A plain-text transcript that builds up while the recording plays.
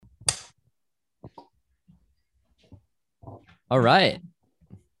All right.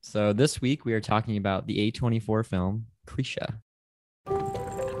 So this week we are talking about the A24 film Krisha.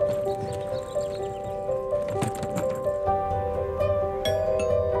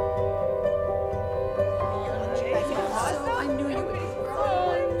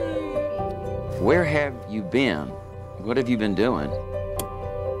 Where have you been? What have you been doing?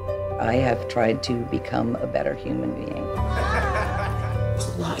 I have tried to become a better human being. There's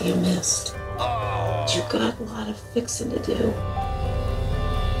a lot you missed. But you got a lot of fixing to do.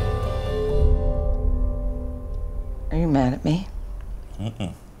 Are you mad at me?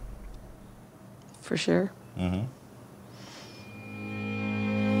 For sure? But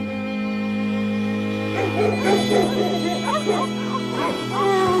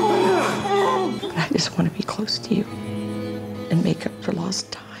I just want to be close to you and make up for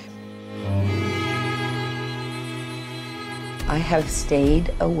lost time. I have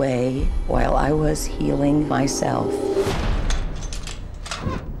stayed away while I was healing myself.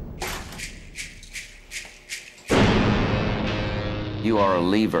 You are a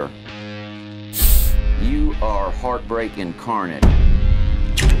lever. You are heartbreak incarnate.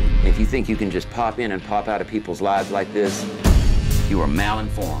 If you think you can just pop in and pop out of people's lives like this, you are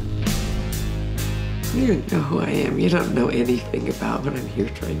malinformed. You don't know who I am. You don't know anything about what I'm here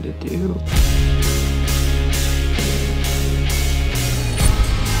trying to do.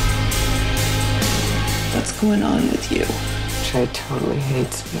 What's going on with you? Trey totally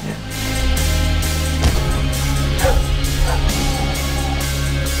hates me now.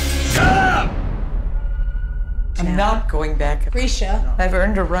 I'm not going back. Krisha. I've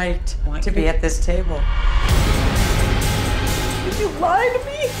earned a right to be at this table. Did you lie to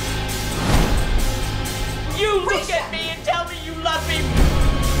me? You look at me and tell me you love me.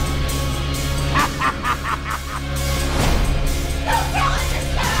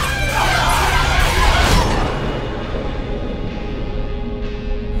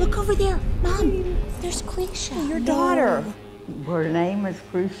 Look over there. Mom, there's Krisha. Your daughter. Her name is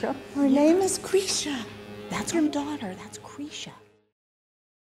Krisha. Her name is Krisha. That's her daughter. That's Krisha.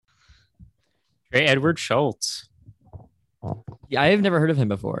 Trey Edward Schultz. Yeah, I have never heard of him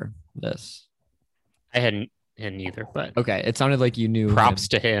before this. I hadn't either, but Okay, it sounded like you knew props him.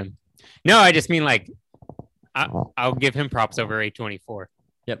 to him. No, I just mean like I'll give him props over A24.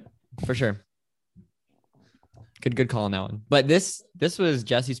 Yep, for sure. Good call on that one. But this was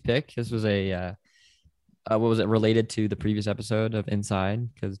Jesse's pick. This was a what was it related to the previous episode of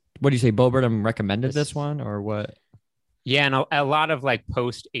Inside? Because what do you say? Bo Burnham recommended this one or what? Yeah, and a lot of like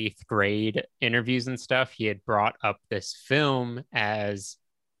post 8th grade interviews and stuff, he had brought up this film as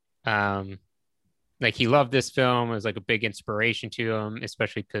like he loved this film. It was like a big inspiration to him,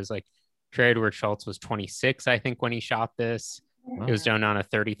 especially because like Trey Edward Schultz was 26, I think, when he shot this. Wow. It was done on a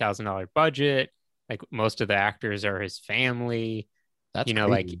 $30,000 budget. Like most of the actors are his family. That's you know,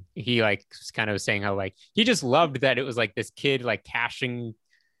 crazy. like he like was kind of saying how like he just loved that it was like this kid like cashing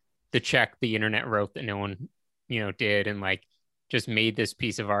the check the internet wrote that no one, did, and like just made this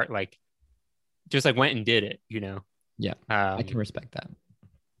piece of art, like just like went and did it, Yeah, I can respect that.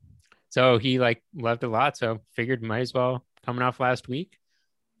 So he like loved it a lot. So figured might as well, coming off last week,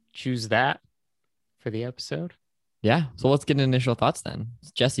 choose that for the episode. Yeah, so let's get initial thoughts then.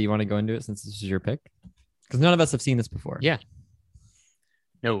 Jesse, you want to go into it since this is your pick? Because none of us have seen this before. Yeah.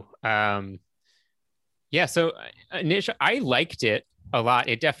 No. Yeah. So initially, I liked it a lot.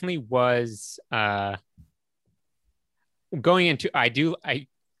 It definitely was. Going into, I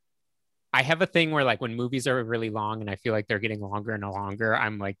have a thing where like when movies are really long and I feel like they're getting longer and longer,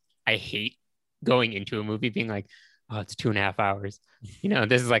 I'm like, I hate going into a movie being like, oh, it's 2.5 hours.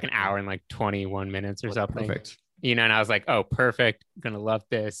 This is like an hour and like 21 minutes or something. Perfect. And I was like, oh, perfect. I'm gonna love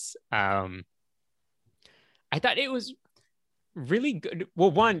this. I thought it was really good.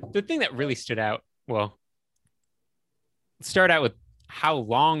 Well, the thing that really stood out, start out with how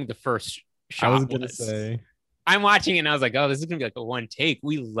long the first shot I was gonna say. I'm watching it and I was like, oh, this is gonna be like a one take.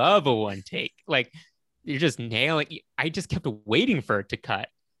 We love a one take. Like you're just nailing. I just kept waiting for it to cut,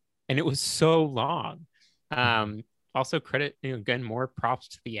 and it was so long. Also credit, again, more props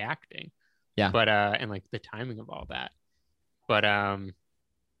to the acting. Yeah. But and like the timing of all that. But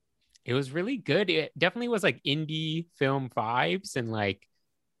it was really good. It definitely was like indie film vibes, and like,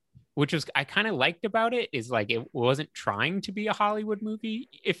 which was I kind of liked about it is like it wasn't trying to be a Hollywood movie,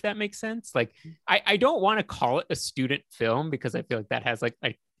 if that makes sense. Like I don't want to call it a student film because I feel like that has like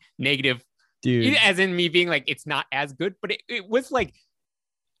negative, dude, as in me being like it's not as good, but it was like,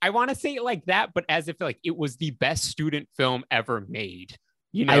 I want to say it like that, but as if like it was the best student film ever made.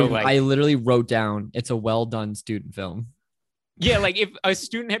 I literally wrote down it's a well done student film. Yeah, like if a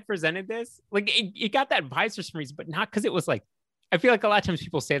student had presented this, like it got that vibe for some reason, but not because it was like I feel like a lot of times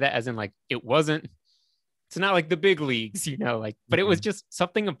people say that as in like it's not like the big leagues, like, but it was just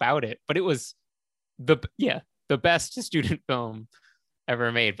something about it. But it was the best student film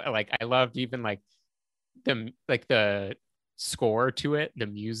ever made. But like I loved even like the score to it, the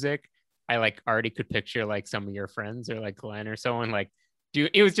music. I like already could picture like some of your friends or like Glenn or someone like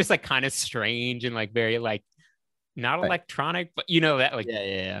it was just like kind of strange and like very like not electronic, but that like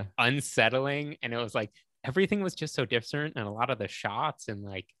unsettling. And it was like everything was just so different, and a lot of the shots and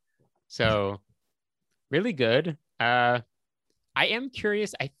like so really good. I am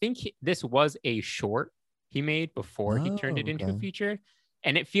curious. I think this was a short he made before he turned it into a feature,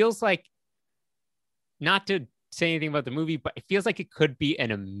 and it feels like, not to say anything about the movie, but it feels like it could be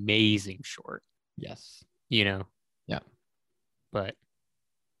an amazing short. Yes. Yeah. But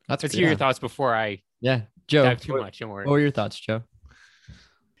let's hear your your thoughts before I Joe, dive too much. What were your thoughts, Joe?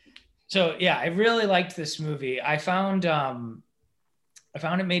 So yeah, I really liked this movie. I found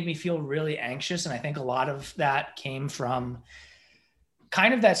it made me feel really anxious, and I think a lot of that came from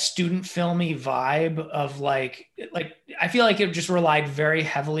kind of that student filmy vibe of like I feel like it just relied very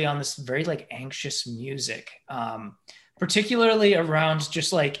heavily on this very like anxious music, particularly around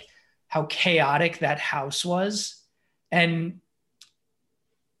just like how chaotic that house was. And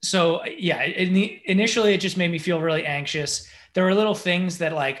so yeah, initially it just made me feel really anxious. There were little things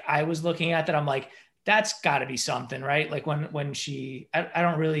that like I was looking at that I'm like, that's got to be something, right? Like when she, I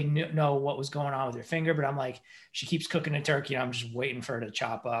don't really know what was going on with her finger, but I'm like, she keeps cooking a turkey, and I'm just waiting for her to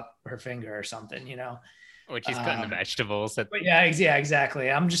chop up her finger or something, When she's cutting the vegetables. But yeah,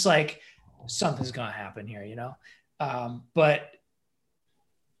 exactly. I'm just like, something's gonna happen here, But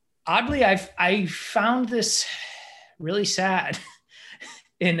oddly, I found this really sad,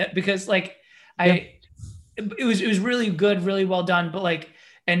 because like it was really good, really well done, but like.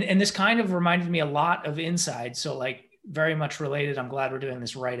 And this kind of reminded me a lot of Inside. So like very much related. I'm glad we're doing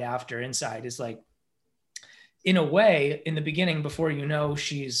this right after Inside. Is like, in a way, in the beginning, before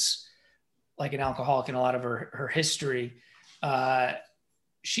she's like an alcoholic in a lot of her history,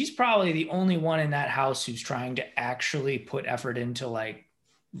 she's probably the only one in that house who's trying to actually put effort into like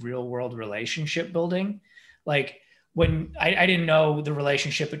real world relationship building. Like when I didn't know the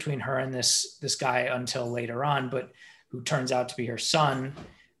relationship between her and this guy until later on, but who turns out to be her son.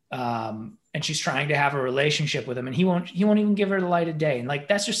 And she's trying to have a relationship with him, and he won't even give her the light of day. And like,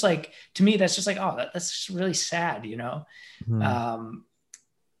 that's just like, to me, that's just like, oh, that's just really sad,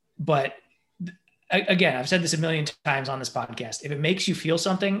 But again, I've said this a million times on this podcast. If it makes you feel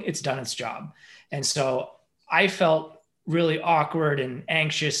something, it's done its job. And so I felt really awkward and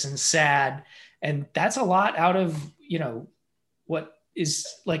anxious and sad. And that's a lot out of, what is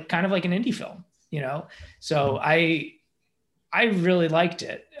like kind of like an indie film, So I really liked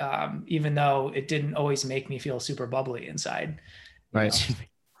it, even though it didn't always make me feel super bubbly inside. Right.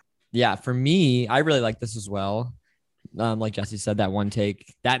 Yeah. For me, I really like this as well. Like Jesse said, that one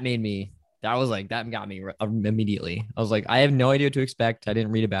take that got me immediately. I was like, I have no idea what to expect. I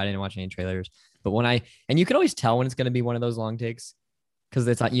didn't read about it. I didn't watch any trailers, but and you could always tell when it's going to be one of those long takes, because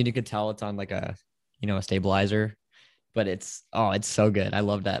it's not, you could tell it's on like a stabilizer, but it's so good. I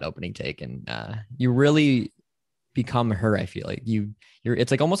love that opening take. And you really become her. I feel like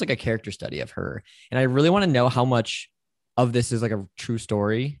it's like almost like a character study of her, and I really want to know how much of this is like a true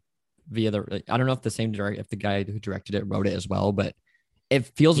story via I don't know if the guy who directed it wrote it as well, but it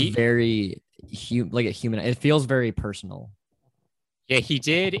feels very human. It feels very personal. Yeah, he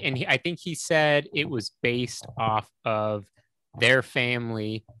did, and I think he said it was based off of their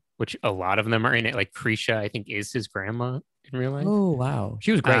family, which a lot of them are in it. Like Krisha, I think, is his grandma in real life. Oh, wow.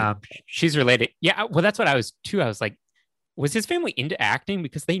 She was great. She's related. Yeah. Well, that's what I was too. I was like, was his family into acting?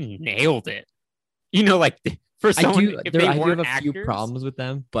 Because they nailed it. Like for someone, I do have a few problems with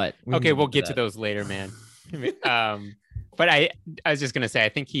them, but we'll get to those later, man. But I was just going to say, I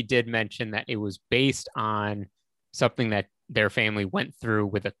think he did mention that it was based on something that their family went through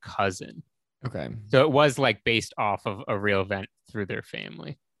with a cousin. Okay. So it was like based off of a real event through their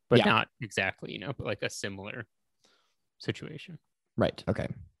family, but not exactly, but like a similar situation. Right. Okay.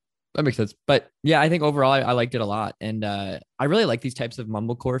 That makes sense. But yeah, I think overall I liked it a lot. And I really like these types of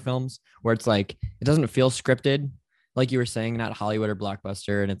mumblecore films where it's like, it doesn't feel scripted, like you were saying, not Hollywood or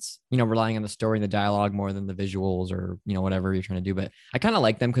blockbuster. And it's, relying on the story and the dialogue more than the visuals or, whatever you're trying to do. But I kind of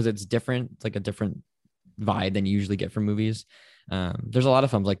like them because it's different. It's like a different vibe than you usually get from movies. There's a lot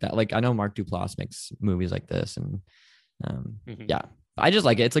of films like that. Like I know Mark Duplass makes movies like this, and yeah, I just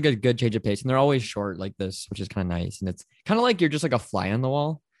like it. It's like a good change of pace, and they're always short like this, which is kind of nice. And it's kind of like you're just like a fly on the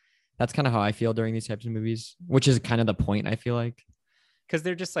wall. That's kind of how I feel during these types of movies, which is kind of the point, I feel like. Because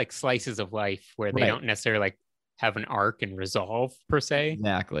they're just like slices of life where they don't necessarily like have an arc and resolve per se.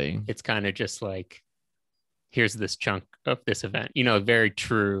 Exactly. It's kind of just like, here's this chunk of this event, you know, very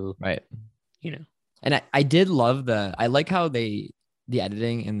true, Right. you know. And I did love I like how the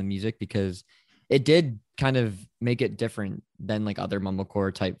editing and the music, because it did kind of make it different than like other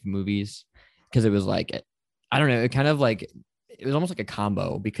mumblecore type movies. Cause it was like, I don't know, it kind of like, it was almost like a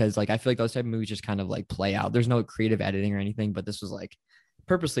combo, because like, I feel like those type of movies just kind of like play out. There's no creative editing or anything, but this was like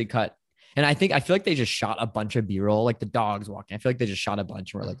purposely cut. And I feel like they just shot a bunch of B-roll, like the dogs walking. I feel like they just shot a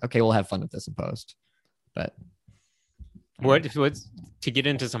bunch and we're like, okay, we'll have fun with this in post. But what's to get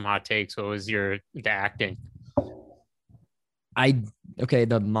into some hot takes? What was the acting?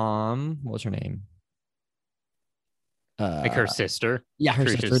 The mom, what was her name? Like her sister. Yeah, her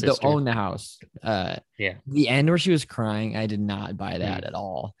sister, to own the house. Yeah. The end where she was crying, I did not buy that at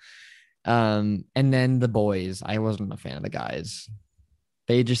all. And then the boys, I wasn't a fan of the guys.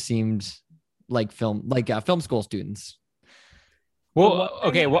 They just seemed like film school students. Well,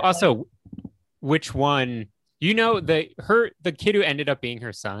 okay. Well, also, which one? You know, the kid who ended up being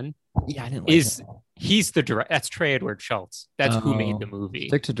her son. Yeah, I didn't like him. He's the director. That's Trey Edward Schultz. That's who made the movie.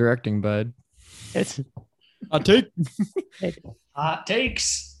 Stick to directing, bud. It's hot take. Hot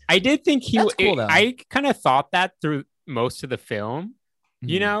takes. I did think cool, I kind of thought that through most of the film,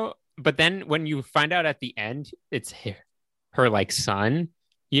 you know, but then when you find out at the end, it's her like son,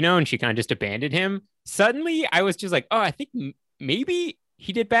 you know, and she kind of just abandoned him. Suddenly I was just like, oh, I think maybe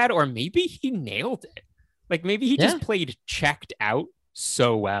he did bad, or maybe he nailed it. Like maybe he just played checked out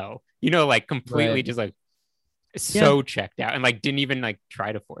so well, you know, like completely just like so checked out, and like didn't even like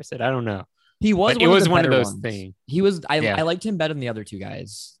try to force it. I don't know. He was. It was one of those things. He was. I liked him better than the other two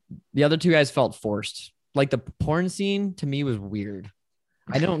guys. The other two guys felt forced. Like the porn scene to me was weird.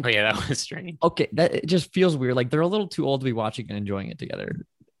 I don't. Oh yeah, that was strange. Okay, it just feels weird. Like they're a little too old to be watching and enjoying it together.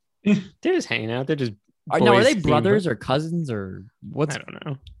 They're just hanging out. They're just. Are they brothers or cousins or what's? I don't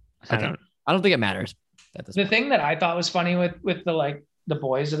know. I don't think it matters. The thing that I thought was funny with the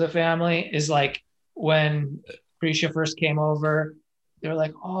boys of the family is like when Prisha first came over, they're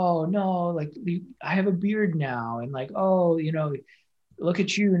like, oh no, like I have a beard now, and like, oh, you know, look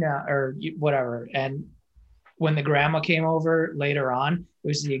at you now, or whatever. And when the grandma came over later on, it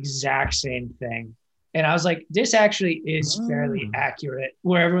was the exact same thing. And I was like, this actually is fairly accurate,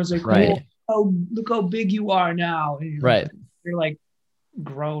 where everyone's like, oh, look how big you are now. And you're like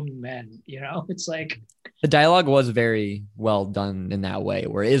grown men, you know. It's like the dialogue was very well done in that way,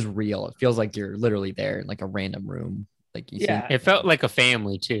 where it is real. It feels like you're literally there in like a random room. Like it felt like a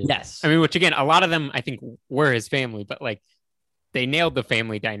family too. Yes. I mean, which again, a lot of them I think were his family, but like they nailed the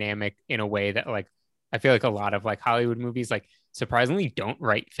family dynamic in a way that like I feel like a lot of like Hollywood movies like surprisingly don't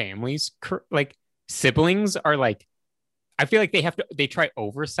write families. Like siblings are like, I feel like they try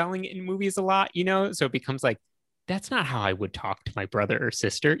overselling it in movies a lot, you know? So it becomes like, that's not how I would talk to my brother or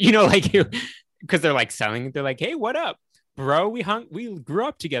sister, you know, like because they're like selling, they're like, hey, what up, bro? We grew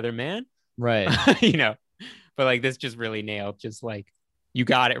up together, man. Right. You know, but like this just really nailed, just like you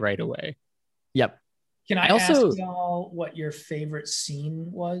got it right away. Yep. Can I also ask y'all what your favorite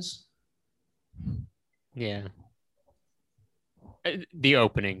scene was? Yeah. The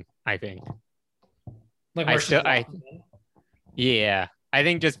opening, I think. Like yeah, I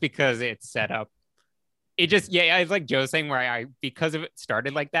think just because it's set up, it just I was like Joe saying where I because of it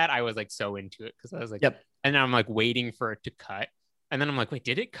started like that, I was like so into it because I was like, yep. And then I'm like waiting for it to cut, and then I'm like, wait,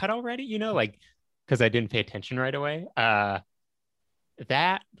 did it cut already? You know, like because I didn't pay attention right away.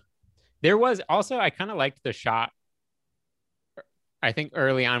 That there was also I kind of liked the shot. I think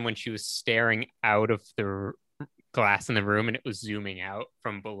early on when she was staring out of the glass in the room and it was zooming out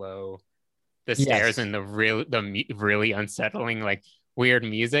from below the stairs and the really unsettling like weird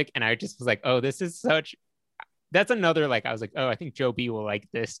music, and I just was like, oh, this is that's another like I was like, oh, I think Joe B will like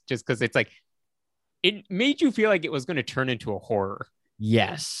this just because it's like it made you feel like it was going to turn into a horror.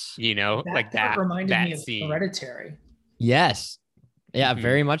 Yes, you know, that reminded me of scene. Hereditary. Yes, yeah,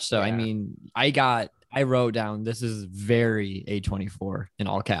 very much so. Yeah. I mean, I wrote down this is very A24 in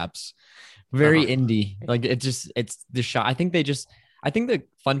all caps, very indie. Like it's the shot. I think the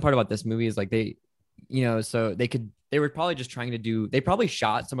fun part about this movie is like they were probably just trying to they probably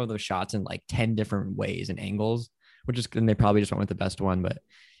shot some of those shots in like 10 different ways and angles, and they probably just went with the best one. But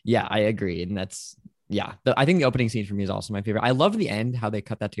yeah, I agree. And that's, I think the opening scene for me is also my favorite. I love the end, how they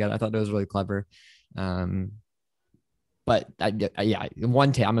cut that together. I thought that was really clever. But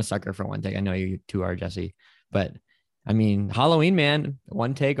one take, I'm a sucker for one take. I know you two are, Jesse, but I mean, Halloween, man,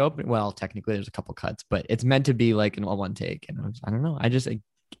 one take open. Well, technically there's a couple cuts, but it's meant to be like a one take. And I don't know. It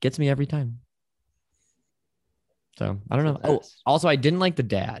gets me every time. So I don't know. Oh, also I didn't like the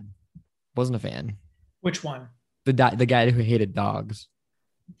dad. Wasn't a fan. Which one? the guy who hated dogs.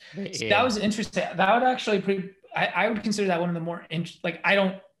 So that was interesting. That would actually I would consider that one of the more like I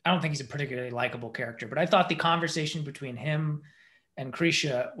don't think he's a particularly likable character, but I thought the conversation between him and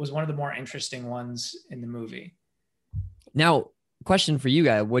Krisha was one of the more interesting ones in the movie. Now, question for you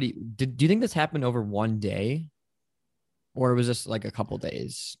guys: do you think this happened over one day, or was this like a couple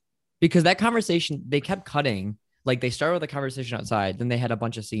days? Because that conversation, they kept cutting. Like they started with a conversation outside, then they had a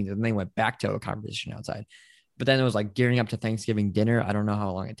bunch of scenes, and then they went back to a conversation outside. But then it was like gearing up to Thanksgiving dinner. I don't know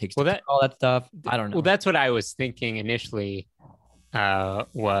how long it takes to cook all that stuff. I don't know. Well, that's what I was thinking initially.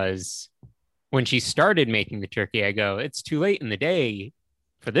 Was when she started making the turkey, I go, it's too late in the day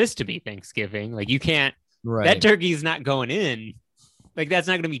for this to be Thanksgiving. Like you can't. Right. That turkey's not going in. Like that's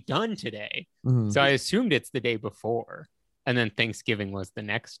not going to be done today. Mm-hmm. So I assumed it's the day before, and then Thanksgiving was the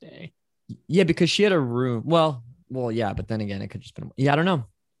next day. Yeah, because she had a room. Well, yeah, but then again, it could just been. Yeah, I don't know.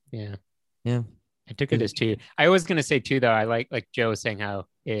 Yeah. I took it as two. I was gonna say too, though. I like Joe was saying how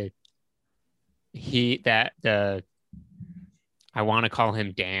I want to call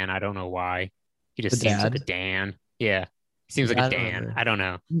him Dan. I don't know why. He just seems like a Dan. Yeah, he seems like a Dan. I don't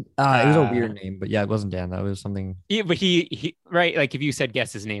know. It was a weird name, but yeah, it wasn't Dan. That was something. Yeah, but he right. Like if you said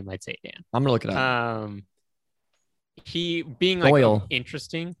guess his name, I'd say Dan. I'm gonna look it up. He being like Doyle.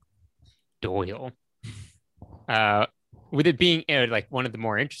 Interesting. Doyle. With it being like one of the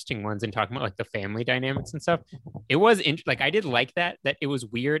more interesting ones and talking about like the family dynamics and stuff, it was like I did like that it was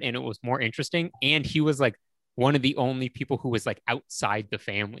weird and it was more interesting, and he was like one of the only people who was like outside the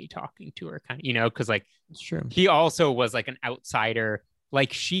family talking to her, kind of, because like it's true. He also was like an outsider,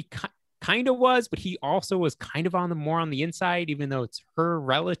 like she kind of was, but he also was kind of more on the inside, even though it's her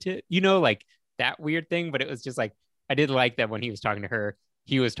relative, like that weird thing. But it was just like I did like that when he was talking to her.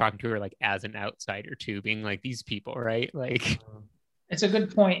 He was talking to her like as an outsider too, being like these people, right? Like it's a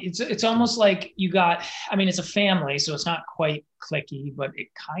good point. It's almost like it's a family, so it's not quite clicky, but it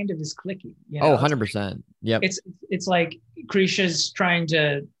kind of is clicky. 100%. Yep. It's like Krisha's trying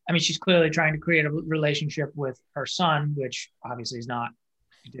to, she's clearly trying to create a relationship with her son, which obviously it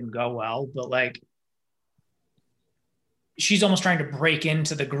didn't go well, but like she's almost trying to break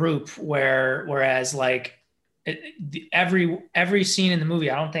into the group whereas like every scene in the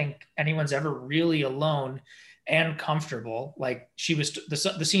movie, I don't think anyone's ever really alone and comfortable. Like she was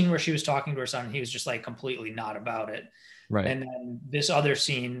the scene where she was talking to her son, he was just like completely not about it. Right. And then this other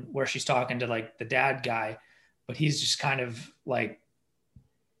scene where she's talking to like the dad guy, but he's just kind of like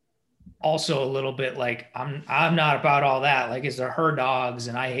also a little bit like I'm not about all that. Like, is there her dogs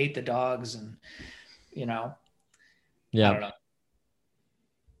and I hate the dogs and Yeah. I don't know.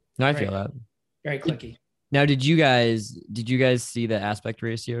 No, I feel that. Very clicky. Now, did you guys see the aspect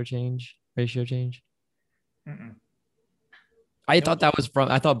ratio change? Mm-mm. I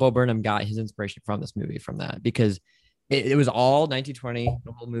thought Bo Burnham got his inspiration from this movie, from that, because it was all 1920,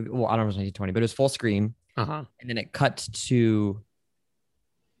 the whole movie. Well, I don't know if it was 1920, but it was full screen. Uh-huh. And then it cut to,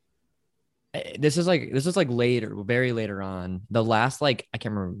 this is like later, very later on. The last, like, I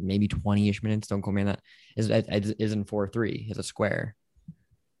can't remember, maybe 20-ish minutes, don't quote me on that, is in 4:3, is a square.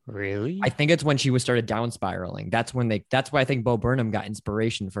 Really? I think it's when she started down spiraling. That's why I think Bo Burnham got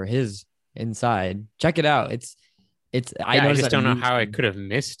inspiration for his Inside. Check it out. I just don't know how I could have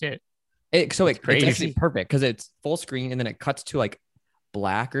missed it. It's actually perfect because it's full screen and then it cuts to like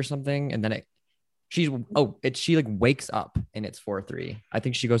black or something, and then she like wakes up and it's 4:3. I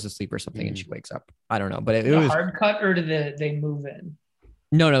think she goes to sleep or something and she wakes up. I don't know, but it was a hard cut, or did they move in?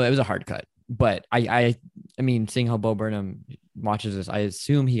 No, it was a hard cut. But I mean, seeing how Bo Burnham watches this, I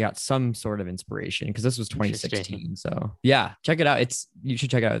assume he got some sort of inspiration because this was 2016. So yeah, check it out. You should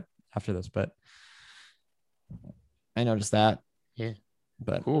check it out after this. But I noticed that. Yeah.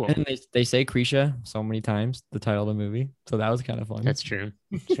 But cool. And they say Krisha so many times, the title of the movie. So that was kind of fun. That's true.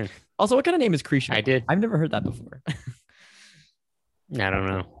 Sure. Also, what kind of name is Krisha? I've never heard that before. I don't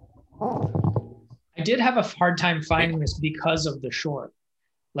know. I did have a hard time finding this because of the short.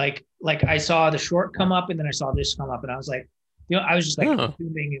 Like I saw the short come up and then I saw this come up and I was like, I was just like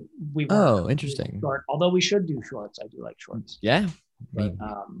assuming we were. Oh, interesting. Short. Although we should do shorts. I do like shorts. Yeah. But,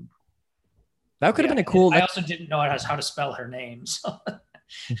 that could have been a cool. I also didn't know how to spell her name. So.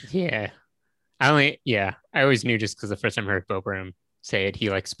 Yeah. I always knew just because the first time I heard Bo Burnham say it, he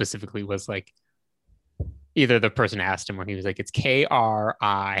like specifically was like, either the person asked him or he was like, it's Kri. And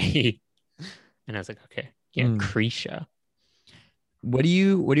I was like, okay. Yeah, Krisha. What do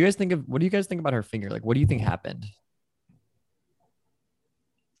you guys think about her finger? Like, what do you think happened?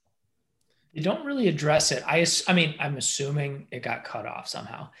 They don't really address it. I'm assuming it got cut off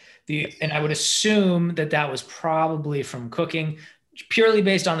somehow. And I would assume that was probably from cooking, purely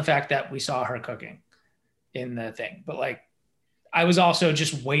based on the fact that we saw her cooking. in the thing. But like, I was also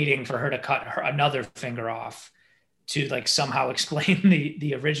just waiting for her to cut her another finger off to like somehow explain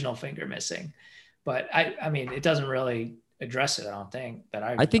the original finger missing. But I mean, it doesn't really address it. I don't think that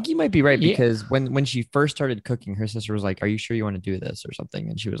I think you might be right, Yeah. because when she first started cooking, her sister was like, "Are you sure you want to do this or something?"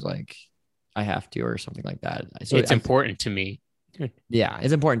 And she was like, "I have to," or something like that. So It's important to me. Yeah,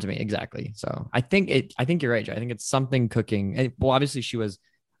 it's important to me. Exactly. So I think you're right, Joe. I think it's something cooking. And well, obviously she was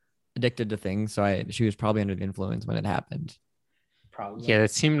addicted to things, so she was probably under the influence when it happened. probably. Yeah,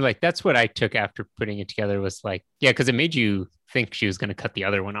 that seemed like that's what I took after putting it together was like, yeah, because it made you think she was going to cut the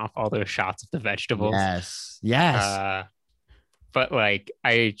other one off, all those shots of the vegetables. Yes. But like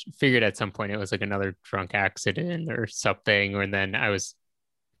I figured at some point it was like another drunk accident or something. And then I was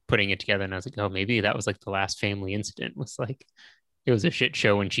putting it together and I was like, oh, maybe that was like the last family incident, was like, it was a shit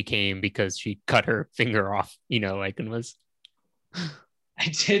show when she came because she cut her finger off, like, and was. I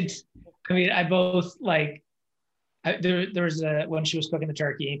did. I mean, I both like, there was when she was cooking the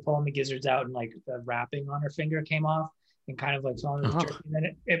turkey and pulling the gizzards out and like the wrapping on her finger came off and kind of like fell into the turkey.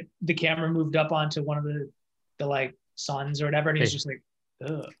 And then the camera moved up onto one of the like sons or whatever. And he's just like,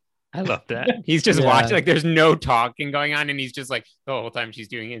 ugh. I love that. He's just watching, like there's no talking going on. And he's just like, the whole time she's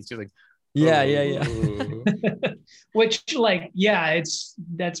doing it, it's just like, Yeah. Which like, yeah,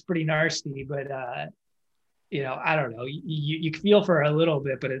 that's pretty nasty, but I don't know. You feel for her a little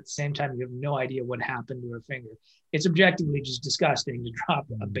bit, but at the same time, you have no idea what happened to her finger. It's objectively just disgusting to drop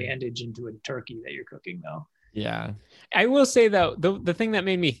a bandage into a turkey that you're cooking, though. Yeah. I will say though, the thing that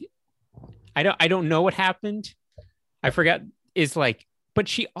made me, I don't know what happened. I forgot, is like, but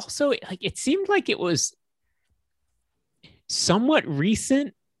she also like, it seemed like it was somewhat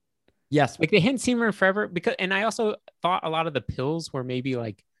recent. Yes. Like they hadn't seen her in forever and I also thought a lot of the pills were maybe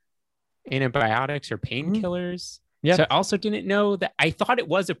like antibiotics or painkillers. Yeah. So I also didn't know that. I thought it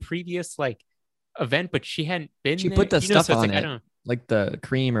was a previous like event, but she hadn't been. She there. put the stuff so on like, it, like the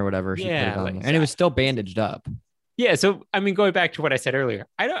cream or whatever. She put it on, like, and it was still bandaged up. Yeah. So I mean, going back to what I said earlier,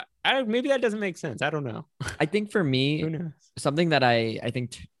 I don't. Maybe that doesn't make sense. I don't know. I think for me, something that I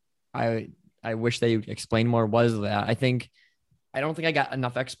think I wish they explained more was that I don't think I got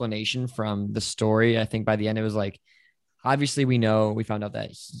enough explanation from the story. I think by the end it was like, obviously we found out that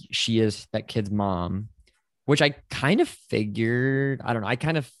she is that kid's mom, which I kind of figured. I don't know. I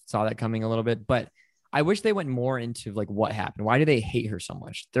kind of saw that coming a little bit, but I wish they went more into like what happened. Why do they hate her so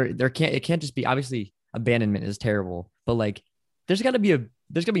much? It can't just be, obviously abandonment is terrible, but like there's got to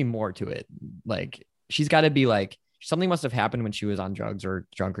be more to it. Like she's got to be like, something must have happened when she was on drugs or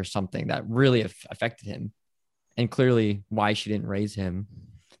drunk or something that really affected him. And clearly why she didn't raise him.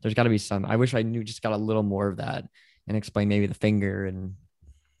 There's got to be some. I wish I knew, just got a little more of that and explain maybe the finger and.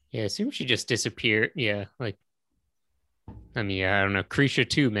 Yeah, I assume she just disappeared. Yeah, like, I mean, I don't know. Krisha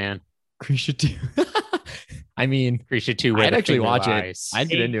 2, man. Krisha 2. I mean, Krisha 2. I'd actually watch it. I'd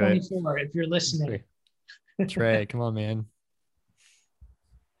get into it. If you're listening. Trey, come on, man.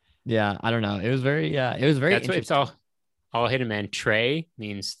 Yeah, I don't know. It was very, That's what it's all hidden, man. Trey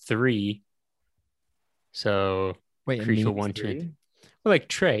means 3. So wait, Krisha 1, 2, 3. Well, like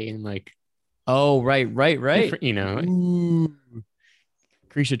Trey and like. Oh, right. You know. Ooh.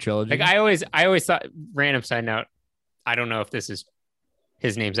 Krisha trilogy. Like I always thought, random side note, I don't know if this is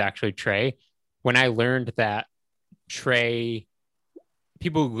his name's actually Trey. When I learned that Trey,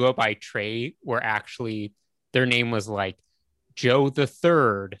 people who go by Trey were actually, their name was like Joe the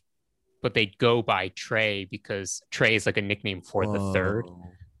Third, but they'd go by Trey because Trey is like a nickname for the third.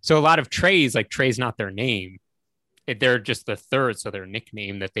 So a lot of Treys, like Trey's not their name. They're just the third, so their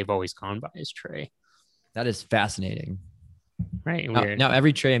nickname that they've always gone by is Trey. That is fascinating. Right. Now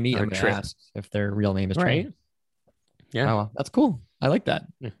every Trey I meet, I'm going to ask if their real name is Trey. Right. Yeah. Oh, well, that's cool. I like that.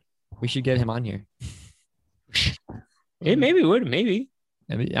 Yeah. We should get him on here. It maybe would. Maybe.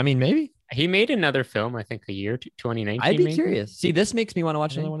 I mean, maybe. He made another film, I think, 2019. I'd be curious. See, this makes me want to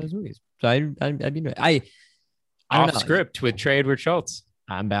watch another one of his movies. So I'd be. I don't know. Script with Trey Edward Schultz.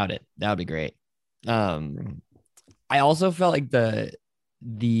 I'm about it. That would be great. I also felt like the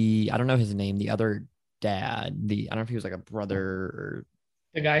I don't know his name, the other dad, I don't know if he was like a brother or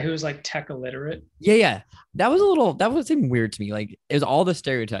the guy who was like tech illiterate. Yeah. That was even weird to me. Like it was all the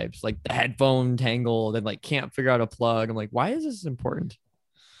stereotypes, like the headphone tangled and like can't figure out a plug. I'm like, why is this important?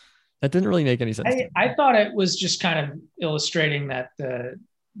 That didn't really make any sense. I thought it was just kind of illustrating that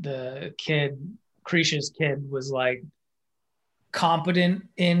the kid, Krisha's kid, was like competent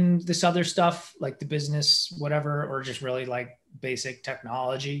in this other stuff, like the business, whatever, or just really like basic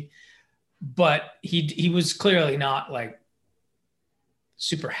technology. But he was clearly not like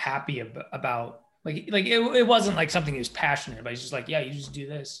super happy about like it wasn't like something he was passionate about. He's just like, yeah, you just do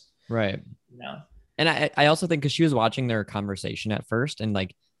this. Right. You know? And I also think because she was watching their conversation at first, and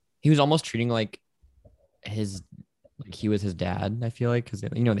like he was almost treating like he was his dad. I feel like because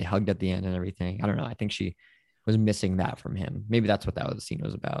they hugged at the end and everything. I don't know. I think she was missing that from him. Maybe that's what the scene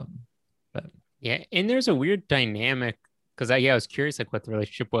was about. But yeah, and there's a weird dynamic because I was curious like what the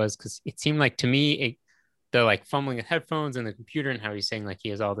relationship was because it seemed like to me the like fumbling of headphones and the computer and how he's saying like he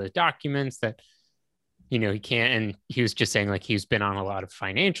has all the documents that he can't, and he was just saying like he's been on a lot of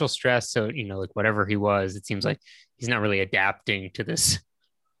financial stress, so like whatever he was, it seems like he's not really adapting to this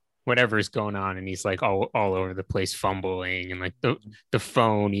whatever's going on, and he's like all over the place fumbling and like the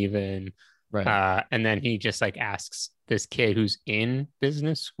phone even, right. And then he just like asks this kid who's in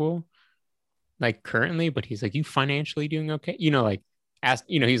business school like currently, but he's like, you financially doing okay, like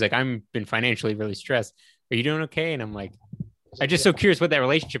he's like, I'm been financially really stressed, are you doing okay? And I'm like, I'm just so curious what that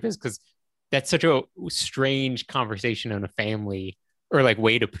relationship is, because that's such a strange conversation in a family, or like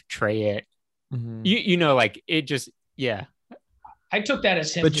way to portray it. Mm-hmm. Like it just, yeah. I took that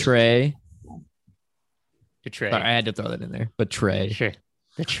as him. Betray. Sorry, I had to throw that in there. Betray. Sure.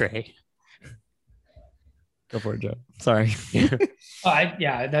 Betray. Go for it, Joe. Sorry.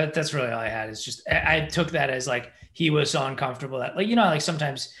 That's really all I had. It's just I took that as like he was so uncomfortable that like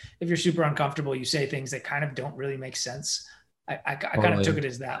sometimes if you're super uncomfortable, you say things that kind of don't really make sense. I kind of took it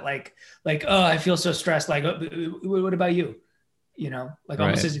as that like oh, I feel so stressed. Like what about you? Like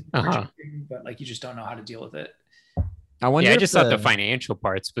almost as but like you just don't know how to deal with it. I just thought the financial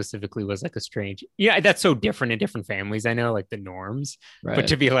part specifically was like a strange. Yeah, that's so different in different families. I know like the norms, right. But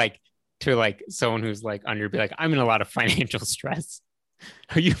to be like someone who's like under, be like, I'm in a lot of financial stress.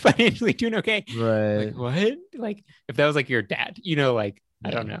 Are you financially doing okay? Right. Like, what? Like if that was like your dad, like I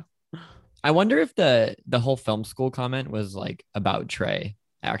don't know. I wonder if the whole film school comment was like about Trey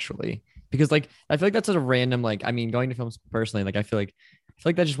actually, because like I feel like that's a random like, I mean, going to films personally, like I feel like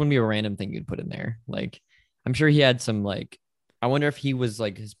that just wouldn't be a random thing you'd put in there. Like I'm sure he had some like, I wonder if he was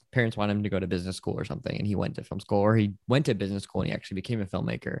like his parents wanted him to go to business school or something, and he went to film school, or he went to business school and he actually became a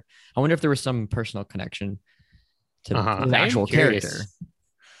filmmaker. I wonder if there was some personal connection to the actual character.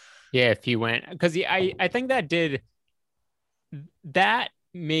 Yeah, if he went, because I think that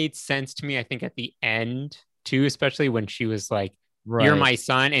made sense to me, I think at the end too, especially when she was like, right. You're my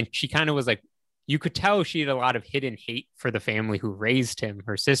son, and she kind of was like, you could tell she had a lot of hidden hate for the family who raised him,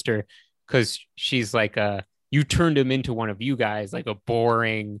 her sister, because she's like you turned him into one of you guys, like a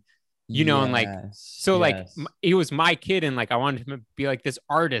boring, and like so like he was my kid, and like I wanted him to be like this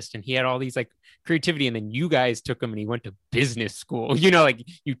artist, and he had all these like creativity, and then you guys took him and he went to business school, like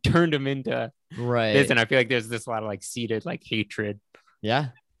you turned him into this, and I feel like there's this lot of like seated like hatred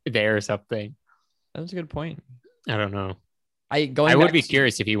there or something. That's a good point. I don't know. I would be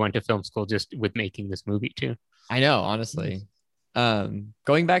curious if he went to film school just with making this movie too. I know, honestly.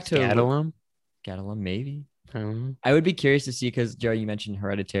 Going back to Gadolum, maybe. I would be curious to see, because Joe, you mentioned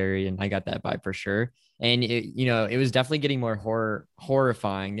Hereditary, and I got that vibe for sure. And it was definitely getting more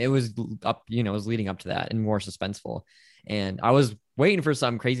horrifying. It was it was leading up to that and more suspenseful. And I was waiting for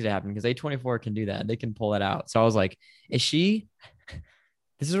something crazy to happen, because A24 can do that. They can pull that out. So I was like, is she?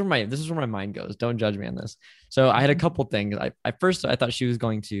 This is where my mind goes. Don't judge me on this. So I had a couple things. At first I thought she was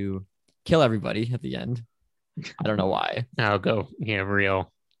going to kill everybody at the end. I don't know why. I'll go. Yeah,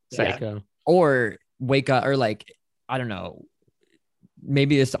 real psycho. Yeah. Or wake up, or like, I don't know.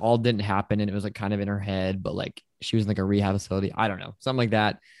 Maybe this all didn't happen and it was like kind of in her head, but like she was in like a rehab facility. I don't know. Something like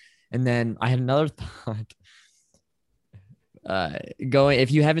that. And then I had another thought.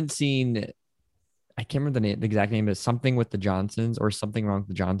 If you haven't seen, I can't remember the exact name, but something with the Johnsons, or something wrong with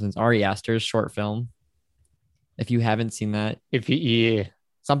the Johnsons. Ari Aster's short film. If you haven't seen that,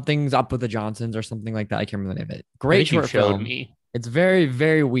 something's up with the Johnsons or something like that. I can't remember the name of it. Great short film. Me. It's very,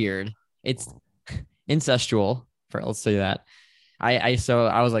 very weird. It's incestual, let's say that. So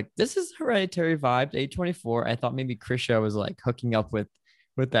I was like, this is Hereditary vibes, A24. I thought maybe Krisha was like hooking up with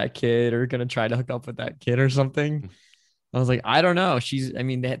that kid, or gonna try to hook up with that kid or something. I was like, I don't know.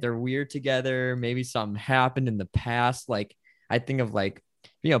 They're weird together. Maybe something happened in the past. Like I think of like,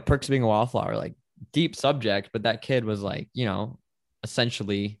 Perks Being a Wallflower, like deep subject, but that kid was like,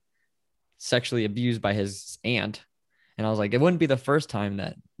 essentially sexually abused by his aunt. And I was like, it wouldn't be the first time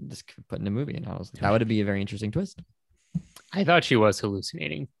that this could put in a movie. And I was like, that would be a very interesting twist. I thought she was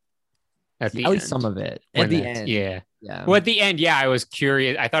hallucinating at the end. At least some of it. At the end. Yeah. Well, at the end, I was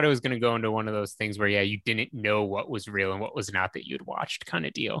curious. I thought it was going to go into one of those things where, you didn't know what was real and what was not that you'd watched kind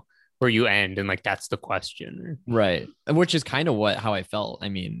of deal, where you end and like, that's the question. Right. Which is kind of how I felt. I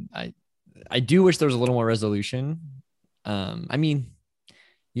mean, I do wish there was a little more resolution.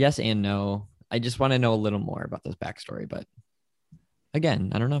 Yes and no. I just want to know a little more about this backstory, but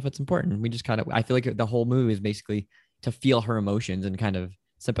again, I don't know if it's important. We just kind of, I feel like the whole movie is basically to feel her emotions and kind of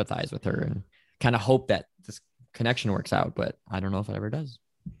sympathize with her and kind of hope that this connection works out. But I don't know if it ever does.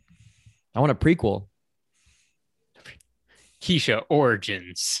 I want a prequel. Keisha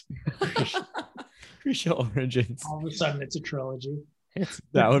Origins. Keisha Origins. All of a sudden, it's a trilogy.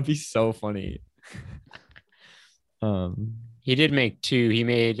 That would be so funny. He did make 2. He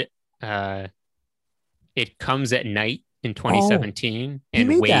made It Comes at Night in 2017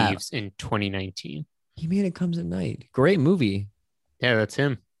 and Waves in 2019. He made It Comes at Night. Great movie. Yeah, that's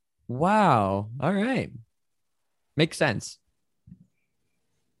him. Wow. All right. Makes sense. So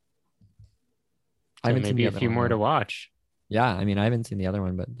I haven't seen maybe the a other few one, more though. to watch. Yeah, I mean, I haven't seen the other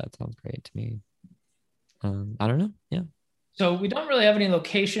one, but that sounds great to me. I don't know. Yeah. So we don't really have any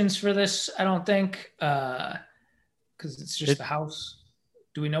locations for this, I don't think, because it's just the house.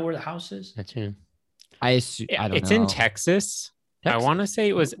 Do we know where the house is? That's him. I don't know. It's in Texas. I want to say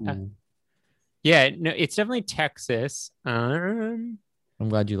it was. Yeah, no, it's definitely Texas. I'm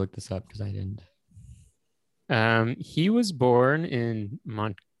glad you looked this up because I didn't. He was born in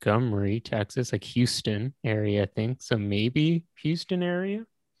Montgomery, Texas, like Houston area, I think. So maybe Houston area.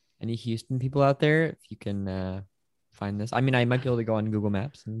 Any Houston people out there, if you can find this. I mean, I might be able to go on Google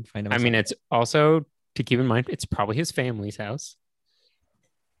Maps and find it. I mean, it's also to keep in mind, it's probably his family's house.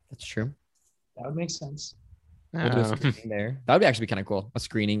 That's true. That would make sense. We'll do a screening there. That would actually be kind of cool. A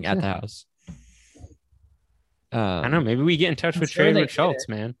screening at the house. I don't know. Maybe we get in touch with Trey Schultz,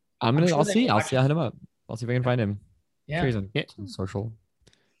 man. I'll see. I'll hit him up. I'll see if I can find him. Yeah. Trey's on social.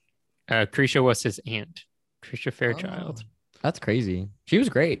 Krisha was his aunt. Krisha Fairchild. That's crazy. She was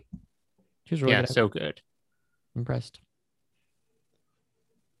great. She was really good. So good. Impressed.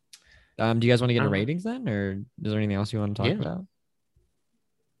 Do you guys want to get into ratings then, or is there anything else you want to talk about?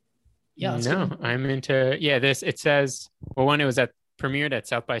 Yeah. No, I'm into this. It says, well, one, it was premiered at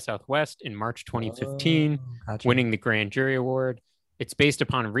South by Southwest in March 2015, winning the Grand Jury Award. It's based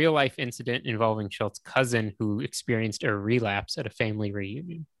upon a real life incident involving Schultz's cousin who experienced a relapse at a family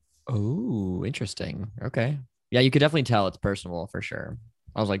reunion. Oh, interesting. Okay. Yeah, you could definitely tell it's personal for sure.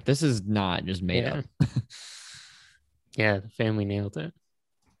 I was like, this is not just made up. Yeah, the family nailed it.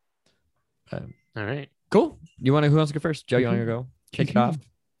 All right. Cool. Who wants to go first? Joe, you want to go? Kick it off.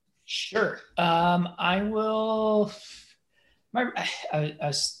 Sure. I will. I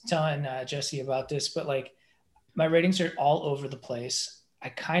was telling Jesse about this, but like my ratings are all over the place. I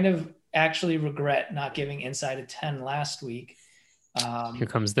kind of actually regret not giving Inside a 10 last week. Here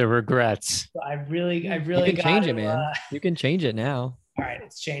comes the regrets. I really you can got change it, man. You can change it now. All right,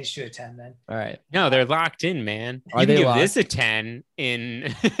 it's changed to a 10 then. All right. No, they're locked in, man. Are you can they give locked? this a 10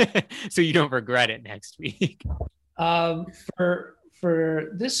 in so you don't regret it next week. For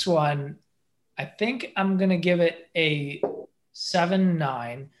this one, I think I'm gonna give it a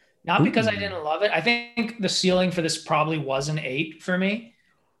 7-9. Not because I didn't love it. I think the ceiling for this probably was an 8 for me,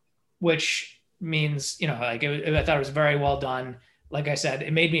 which means, I thought it was very well done. Like I said,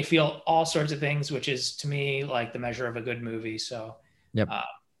 it made me feel all sorts of things, which is to me like the measure of a good movie. So yep. That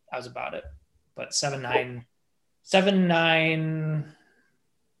was about it. But 7-9.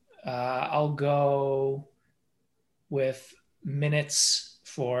 I'll go with minutes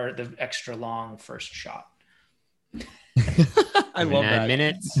for the extra long first shot. I love 9 that.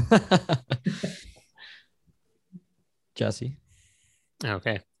 minutes. Jesse.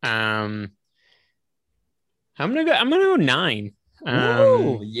 Okay. I'm gonna go 9.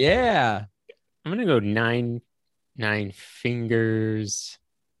 Yeah. I'm gonna go 9 fingers.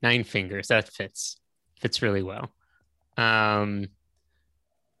 9 fingers. That fits really well.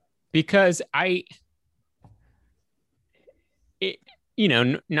 Because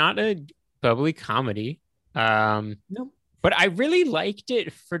not a bubbly comedy. No. But I really liked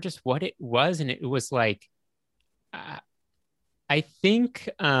it for just what it was, and it was like, I think,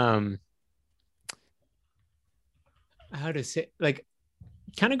 how to say, like,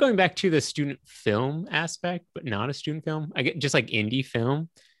 kind of going back to the student film aspect, but not a student film. I get just like indie film.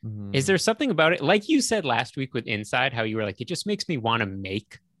 Mm-hmm. Is there something about it, like you said last week with Inside, how you were like, it just makes me want to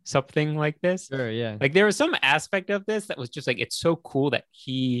make something like this? Sure, yeah. Like there was some aspect of this that was just like, it's so cool that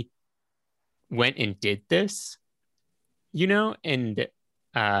he went and did this, and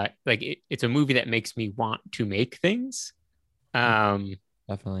like it's a movie that makes me want to make things.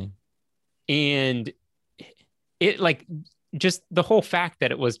 Definitely. And it like just the whole fact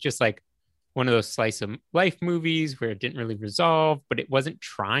that it was just like one of those slice of life movies where it didn't really resolve, but it wasn't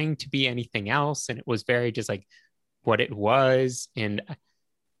trying to be anything else, and it was very just like what it was. And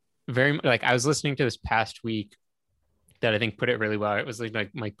very like I was listening to this past week that I think put it really well. It was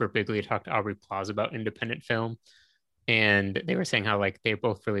like Mike Birbiglia talked to Aubrey Plaza about independent film, and they were saying how like they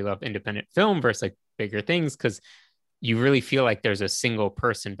both really love independent film versus like bigger things, because you really feel like there's a single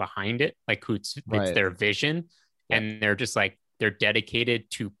person behind it, like it's Right. their vision, Yep. and they're just like they're dedicated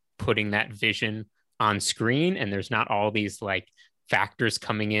to putting that vision on screen, and there's not all these like factors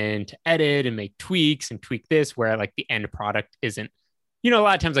coming in to edit and make tweaks and tweak this, where like the end product isn't, a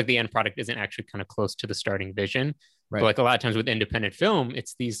lot of times like the end product isn't actually kind of close to the starting vision. Right. But like a lot of times with independent film,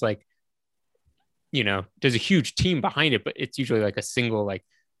 it's these like, there's a huge team behind it, but it's usually like a single like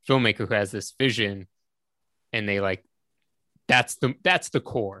filmmaker who has this vision, and they like that's the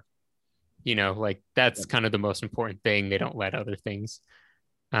core, like that's kind of the most important thing. They don't let other things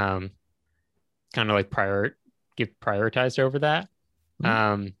kind of like get prioritized over that.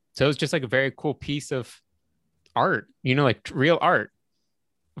 So it's just like a very cool piece of art, like real art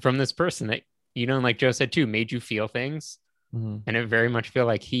from this person that, and like Joe said too, made you feel things. And it very much feel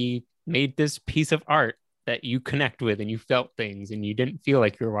like he made this piece of art that you connect with and you felt things and you didn't feel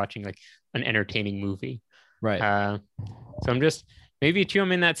like you were watching like an entertaining movie. Right. So I'm just, maybe too,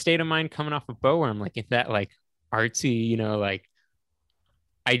 I'm in that state of mind coming off of Bo where I'm like, if that like artsy, like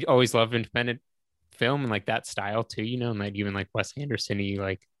I always loved independent film and like that style too, and like even like Wes Anderson,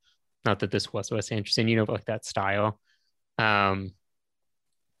 like, not that this was Wes Anderson, but like that style. But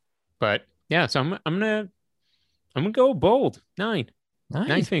yeah, so I'm gonna go bold. Nine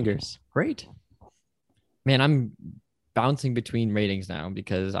fingers. Great. Man, I'm bouncing between ratings now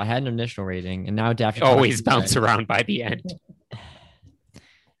because I had an initial rating and now Daft always bounce around by the end.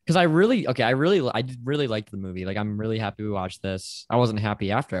 Because I did really liked the movie. Like, I'm really happy we watched this. I wasn't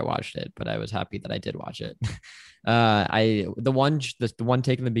happy after I watched it, but I was happy that I did watch it. The one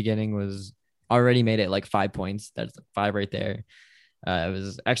take in the beginning was already made it like 5 points. That's 5 right there. It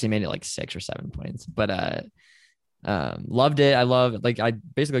was actually made it like 6 or 7 points, but loved it. I love it. Like, I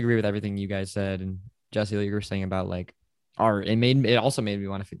basically agree with everything you guys said, and Jesse, like you were saying about like art. It also made me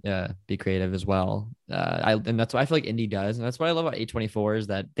want to be creative as well. And that's what I feel like indie does, and that's what I love about A24 is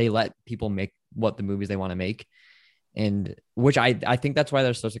that they let people make what the movies they want to make, and which I think that's why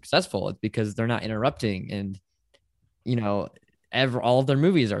they're so successful. It's because they're not interrupting, and all of their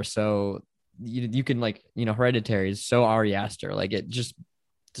movies are so you can like Hereditary is so Ari Aster, like it just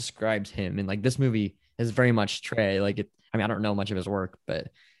describes him, and like this movie is very much Trey. Like it, I mean, I don't know much of his work, but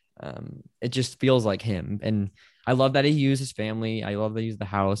it just feels like him. And I love that he used his family. I love that he used the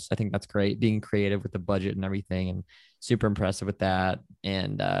house. I think that's great, being creative with the budget and everything, and super impressive with that.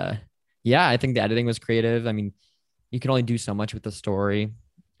 And yeah, I think the editing was creative. I mean, you can only do so much with the story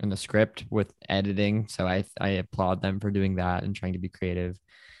and the script with editing. So I applaud them for doing that and trying to be creative.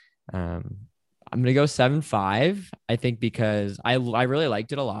 I'm going to go 7.5, I think, because I really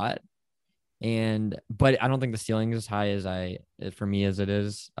liked it a lot. But I don't think the ceiling is as high for me as it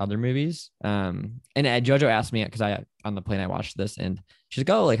is other movies. And Jojo asked me, because on the plane I watched this, and she's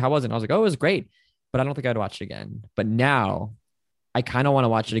like, "Oh, like how was it?" And I was like, "Oh, it was great," but I don't think I'd watch it again. But now I kind of want to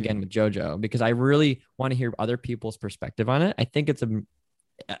watch it again with Jojo because I really want to hear other people's perspective on it. I think it's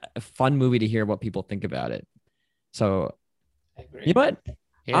a fun movie to hear what people think about it. So you know what?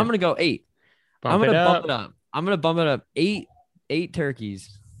 Yeah. I'm gonna go 8. I'm gonna bump it up. I'm gonna bump it up 8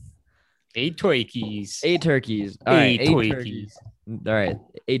 turkeys. 8 turkeys. 8 turkeys. All right, 8 turkeys. All right,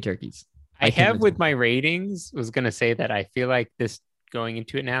 8 turkeys. I have with my ratings was going to say that I feel like this going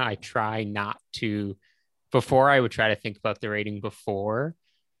into it now, I try not to, before I would try to think about the rating before,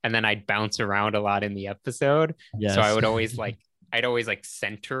 and then I'd bounce around a lot in the episode. Yes. So I would always I'd always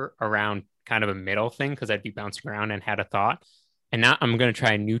center around kind of a middle thing because I'd be bouncing around and had a thought. And now I'm going to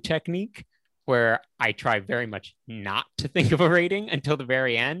try a new technique where I try very much not to think of a rating until the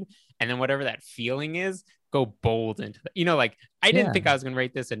very end. And then whatever that feeling is, go bold into that. Like I didn't think I was going to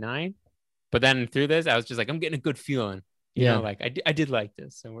rate this a 9, but then through this, I was just like, I'm getting a good feeling. You know, like I did like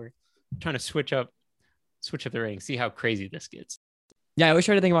this. So we're trying to switch up the rating, see how crazy this gets. Yeah, I always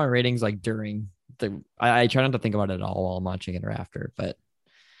try to think about ratings like during I try not to think about it at all while I'm watching it or after, but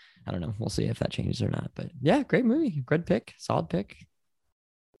I don't know. We'll see if that changes or not. But yeah, great movie. Good pick. Solid pick.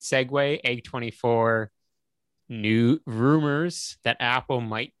 Segue, A24. New rumors that Apple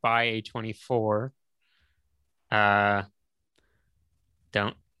might buy A24.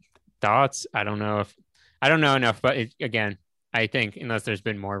 Thoughts? I don't know enough, but again, I think unless there's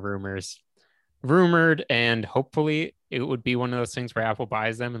been more rumored, and hopefully it would be one of those things where Apple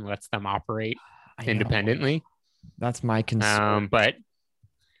buys them and lets them operate independently. That's my concern. But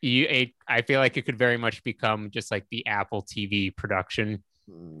I feel like it could very much become just like the Apple TV production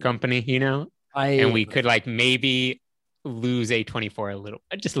company, and we could like maybe lose A24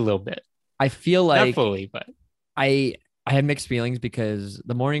 just a little bit. I feel like not fully, but I had mixed feelings because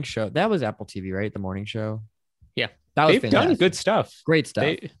the morning show, that was Apple TV, right? The morning show. Yeah. That was they've done fantastic. good stuff. Great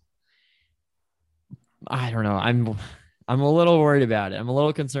stuff. I don't know. I'm a little worried about it. I'm a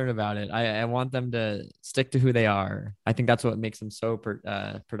little concerned about it. I want them to stick to who they are. I think that's what makes them so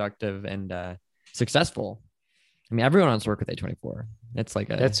productive and successful. I mean, everyone wants to work with A24. It's like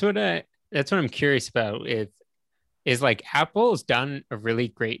that's what I'm curious about. Is like Apple's done a really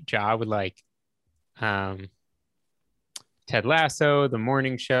great job with like Ted Lasso, The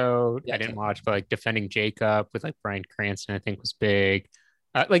Morning Show. Yeah, I didn't watch, but like Defending Jacob with like Bryan Cranston, I think was big.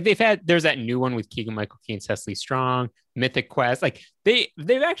 Like there's that new one with Keegan-Michael Key and Cecily Strong, Mythic Quest. Like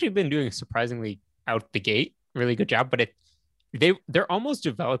they've actually been doing a surprisingly out the gate really good job, but they're almost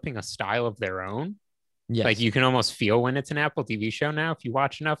developing a style of their own. yes. Like you can almost feel when it's an Apple TV show now if you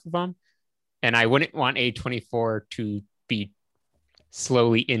watch enough of them. And I wouldn't want A24 to be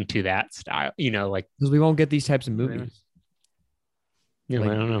slowly into that style, like because we won't get these types of movies. Yeah,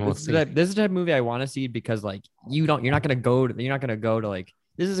 Like, I don't know. this is the type of movie I want to see because like you're not gonna go to like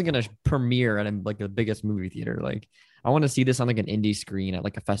this isn't gonna premiere at like the biggest movie theater. Like I want to see this on like an indie screen at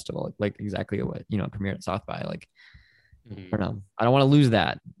like a festival, like exactly what premiered at South by. Like I don't know. I don't want to lose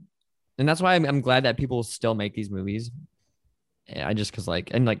that, and that's why I'm glad that people still make these movies. And I just because like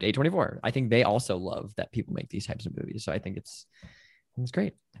A24, I think they also love that people make these types of movies. So I think it's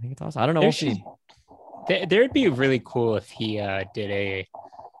great. I think it's awesome. I don't know. We'll see. There'd be really cool if he did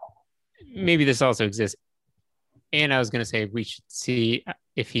maybe this also exists. And I was going to say, we should see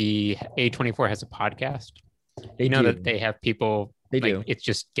if A24 has a podcast. They know do. that they have people. They like, do. It's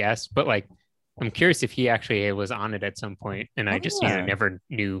just guests, but like, I'm curious if he actually was on it at some point, and I just never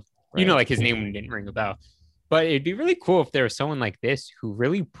knew. Right. Like his name didn't ring a bell. But it'd be really cool if there was someone like this who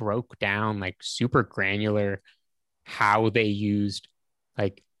really broke down like super granular how they used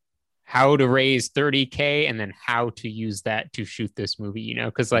like how to raise 30K and then how to use that to shoot this movie,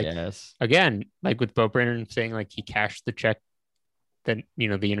 because like yes. again, like with Bo Brennan saying like he cashed the check that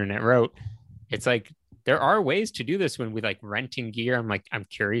the internet wrote. It's like there are ways to do this when we like renting gear. I'm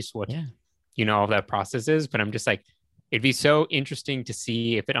curious what all that process is, but I'm just like it'd be so interesting to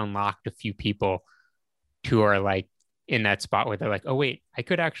see if it unlocked a few people who are like in that spot where they're like, oh wait, I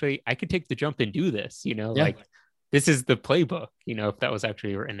could take the jump and do this, like this is the playbook, if that was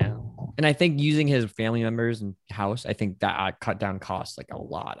actually written out. And I think using his family members and house, I think that cut down costs like a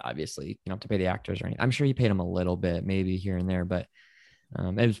lot. Obviously, you don't have to pay the actors or anything. I'm sure he paid them a little bit, maybe here and there, but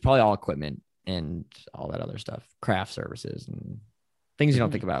it was probably all equipment and all that other stuff, craft services and things you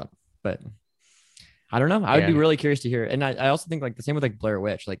don't think about. But I don't know. I would be really curious to hear. And I also think like the same with like Blair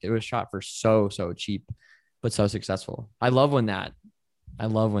Witch, like it was shot for so cheap, but so successful. I love when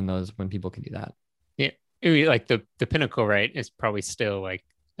people can do that. Yeah. Like the pinnacle, right, is probably still like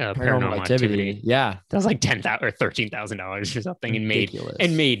Paranormal Activity. Yeah. That was like $10,000 or $13,000 or something. Ridiculous.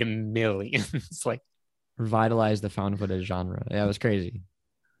 and made millions. Like revitalized the found footage genre. Yeah, it was crazy.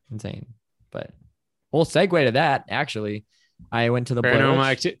 Insane. But we'll segue to that. Actually, I went to the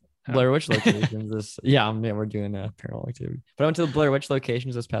Blair Witch locations. We're doing a Paranormal Activity. But I went to the Blair Witch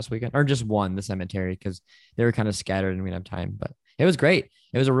locations this past weekend, or just one, the cemetery, because they were kind of scattered and we didn't have time. But it was great.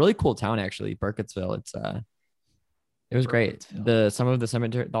 It was a really cool town, actually, Burkittsville. It was great. Some of the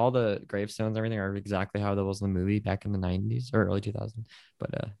cemetery, all the gravestones, everything are exactly how that was in the movie back in the 90s or early 2000s,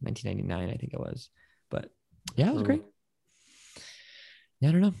 but 1999, I think it was. But yeah, it was great. Yeah,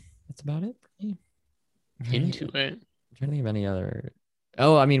 I don't know. That's about it for me. Into it. I'm trying to think of any other.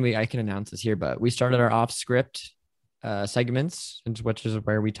 Oh, I mean, I can announce this here, but we started our off-script segments, which is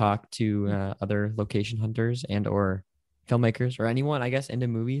where we talk to other location hunters and or filmmakers or anyone, I guess, into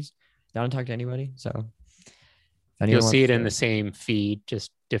movies. I don't talk to anybody, so you'll see it in the same feed,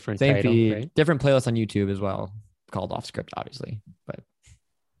 just different title, feed, right? Different playlists on YouTube as well, called Off Script, obviously. But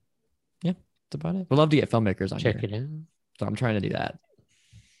yeah, that's about it. We'd love to get filmmakers on Check here. it in. So I'm trying to do that.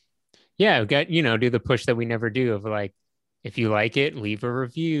 Yeah, do the push that we never do of like, if you like it, leave a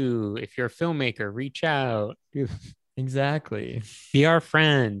review. If you're a filmmaker, reach out. Exactly. Be our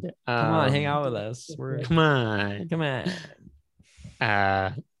friend. Come on, hang out with us. Come on.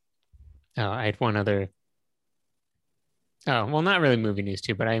 I had one other. Oh, well, not really movie news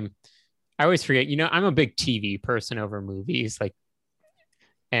too, but I always forget, I'm a big TV person over movies,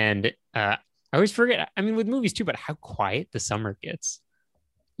 and I always forget, I mean, with movies too, but how quiet the summer gets,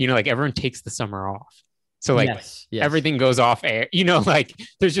 like everyone takes the summer off. So like yes. Everything goes off air, like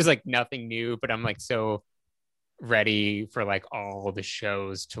there's just like nothing new, but I'm like so ready for like all the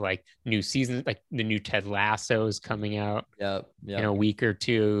shows to like new seasons, like the new Ted Lasso is coming out in a week or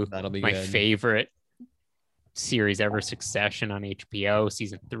two. That'll be my good. favorite series ever, Succession on HBO.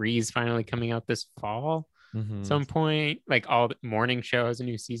 Season 3 is finally coming out this fall at some point. Like all the morning show has a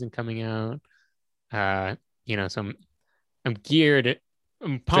new season coming out. I'm geared.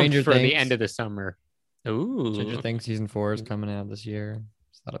 I'm pumped Stranger for the Things. end of the summer. Ooh, Stranger Things season 4 is coming out this year,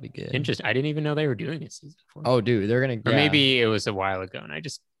 so that'll be good. interesting. I didn't even know they were doing a season 4. Oh, dude, they're gonna. Or yeah. maybe it was a while ago, and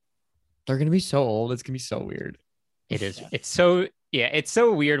they're gonna be so old. It's gonna be so weird. it is. It's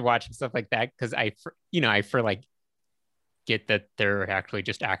so weird watching stuff like that because I get that they're actually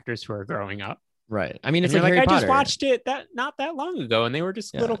just actors who are growing up. Right. I mean, it's And like you're Harry I just Potter. watched it not that long ago, and they were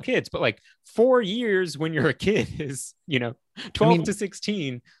just Yeah. little kids. But like 4 years when you're a kid is 12 to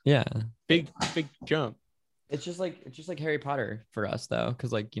 16. Yeah. Big jump. It's just like Harry Potter for us though,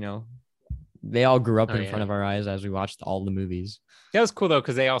 because they all grew up Oh, in front yeah. of our eyes as we watched all the movies. That was cool though,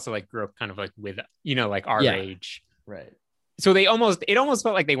 because they also like grew up kind of like with like our Yeah. age. Right. So it almost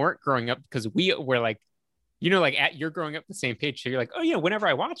felt like they weren't growing up because we were like, you're growing up the same page. So you're like, oh yeah, whenever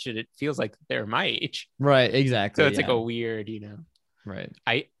I watch it, it feels like they're my age. Right. Exactly. So it's yeah. like a weird, right.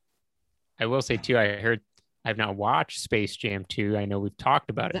 I will say too, I've not watched Space Jam 2. I know we've talked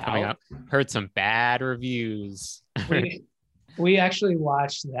about it coming out. Heard some bad reviews. We actually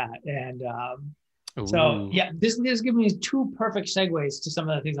watched that, and so Ooh. yeah, this gives me 2 perfect segues to some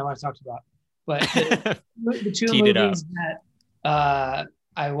of the things I want to talk about. But the 2 Teed it up. movies that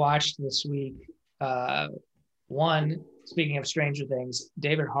I watched this week. One, speaking of Stranger Things,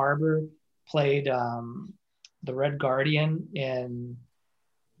 David Harbour played the Red Guardian in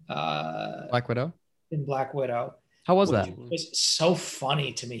Black Widow. Black Widow. How was that? It was so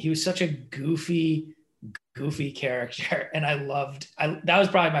funny to me. He was such a goofy character, and that was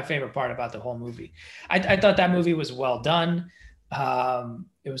probably my favorite part about the whole movie. I thought that movie was well done.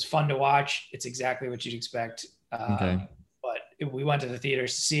 It was fun to watch. It's exactly what you'd expect. Okay. But we went to the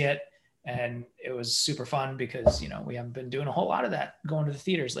theaters to see it, and it was super fun because we haven't been doing a whole lot of that, going to the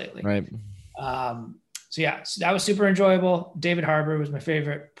theaters lately. Right. So that was super enjoyable. David Harbour was my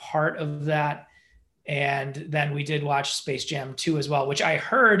favorite part of that. And then we did watch Space Jam 2 as well, which I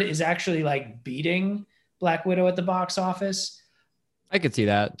heard is actually like beating Black Widow at the box office. I could see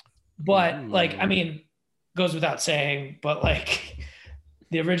that. But goes without saying, but like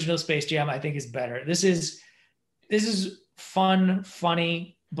the original Space Jam, I think is better. This is fun,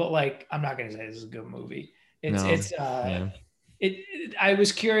 funny, but like, I'm not going to say this is a good movie. I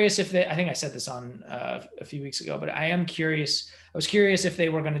was curious if I think I said this on a few weeks ago, but I was curious if they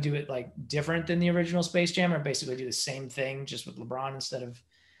were going to do it like different than the original Space Jam, or basically do the same thing just with LeBron instead of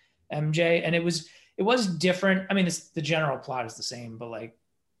MJ. And it was different. I mean, the general plot is the same, but like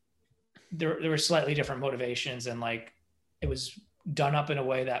there were slightly different motivations, and like it was done up in a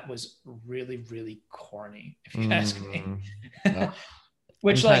way that was really, really corny, if you ask me.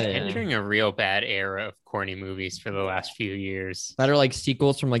 Which like entering a real bad era of corny movies for the last few years. That are like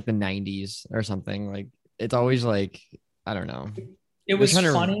sequels from like the 90s or something. Like it's always like, I don't know. It was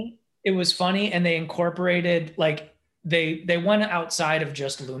funny. It was funny, and they incorporated like they went outside of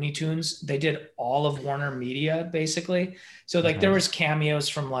just Looney Tunes. They did all of Warner Media basically. So like there was cameos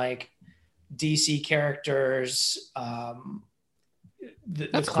from like DC characters.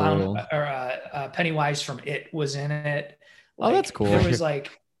 The clown cool. or Pennywise from It was in it. Like, that's cool. There was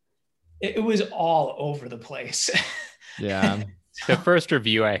like, it was all over the place. Yeah. The first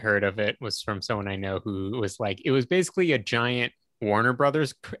review I heard of it was from someone I know who was like, it was basically a giant Warner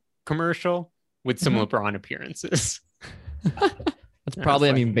Brothers commercial with some LeBron appearances. That's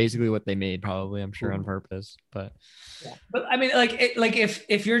probably, basically what they made, probably, I'm sure, on purpose. But yeah. But I mean, like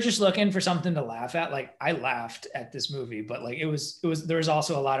if you're just looking for something to laugh at, like I laughed at this movie, but like there was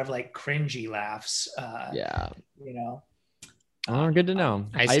also a lot of like cringy laughs. Yeah. Oh, good to know.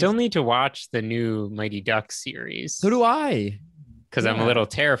 I still need to watch the new Mighty Ducks series. So do I. Because I'm a little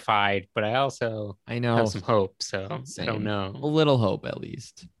terrified, but I also have some hope. So Same. I don't know. A little hope, at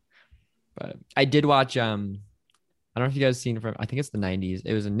least. But I did watch. I don't know if you guys seen it from. I think it's the 90s.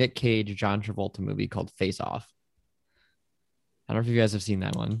 It was a Nick Cage, John Travolta movie called Face Off. I don't know if you guys have seen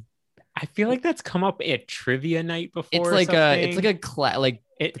that one. I feel like that's come up at trivia night before. It's like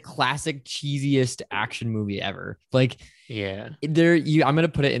the classic cheesiest action movie ever. Like, yeah, I'm gonna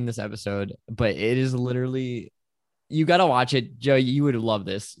put it in this episode, but it is literally, you gotta watch it, Joe. You would love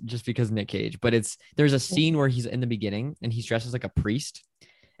this just because Nick Cage. But there's a scene where he's in the beginning and he's dressed as like a priest,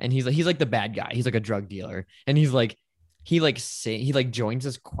 and he's like the bad guy. He's like a drug dealer, and he joins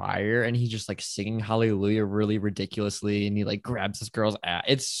this choir, and he's just like singing Hallelujah really ridiculously, and he like grabs this girl's ass.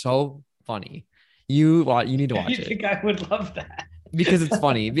 It's so funny. You need to watch it. You think I would love that? Because it's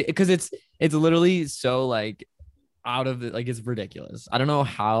funny, because it's literally so like out of it, like it's ridiculous. I don't know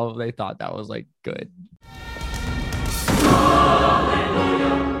how they thought that was like good. Hallelujah,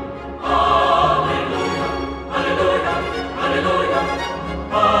 hallelujah, hallelujah, hallelujah,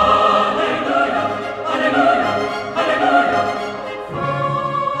 hallelujah.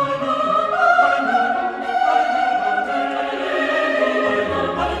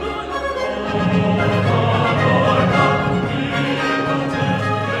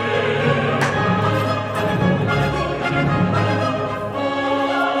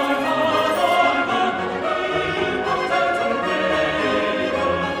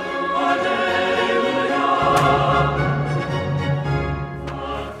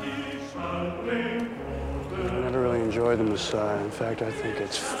 fact, I think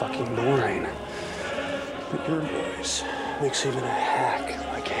it's fucking boring. But your voice makes even a hack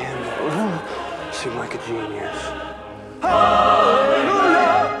like Handel seem like a genius.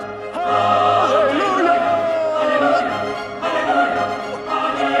 Hallelujah! Hallelujah!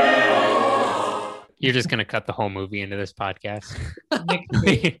 You're just gonna cut the whole movie into this podcast. Like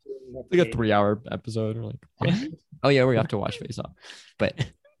a 3-hour episode. Or like, what? Oh yeah, we have to watch Face Off. But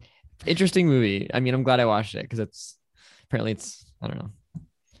interesting movie. I mean, I'm glad I watched it because it's I don't know.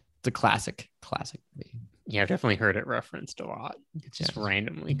 It's a classic movie. Yeah, I've definitely heard it referenced a lot. It's just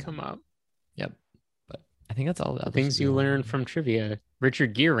randomly come up. Yep. But I think that's all the Things you learn from trivia.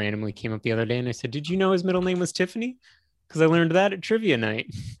 Richard Gere randomly came up the other day and I said, "Did you know his middle name was Tiffany?" Because I learned that at trivia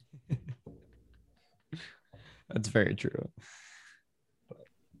night. That's very true.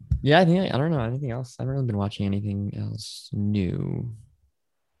 Yeah, I don't know anything else. I haven't really been watching anything else new.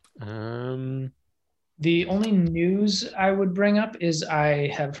 The only news I would bring up is I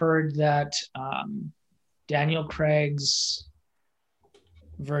have heard that Daniel Craig's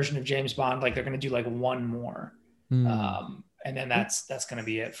version of James Bond, like they're going to do like one more, and then that's going to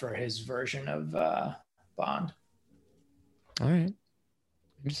be it for his version of Bond. All right,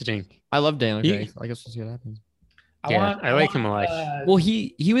 interesting. I love Daniel Craig. I guess we'll see what happens. I like him a lot. Well,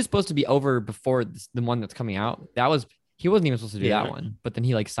 he was supposed to be over before the one that's coming out. He wasn't even supposed to do that one, but then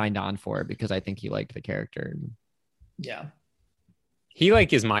he like signed on for it because I think he liked the character. Yeah, he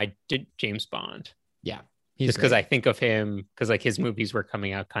like is my James Bond. Yeah, just because I think of him because like his movies were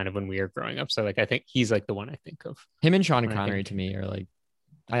coming out kind of when we were growing up, so like I think he's like the one I think of. Him and Sean Connery to me are like,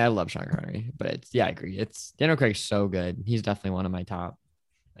 I love Sean Connery, but I agree. It's Daniel Craig's so good. He's definitely one of my top.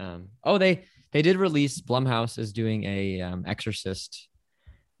 They did release, Blumhouse is doing a Exorcist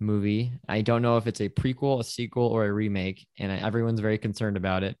movie. I don't know if it's a prequel, a sequel, or a remake, and everyone's very concerned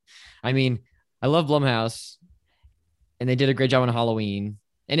about it. I mean, I love Blumhouse, and they did a great job on Halloween.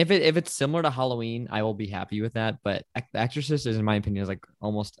 And if it's similar to Halloween, I will be happy with that. But The Exorcist is, in my opinion, is like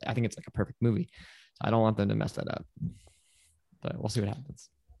almost, I think it's like a perfect movie. So I don't want them to mess that up. But we'll see what happens.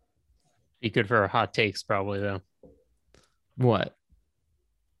 Be good for our hot takes, probably though. What?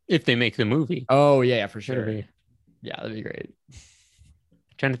 If they make the movie. Oh yeah, for sure. Yeah, that'd be great.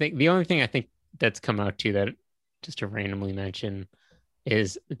 Trying to think. The only thing I think that's come out too that just to randomly mention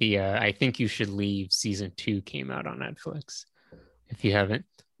is the I Think You Should Leave season 2 came out on Netflix. If you haven't,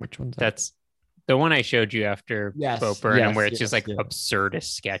 which one's that? That's the one I showed you after Bo Burnham, where it's just like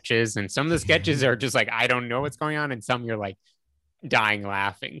absurdist sketches, and some of the sketches are just like I don't know what's going on, and some you're like dying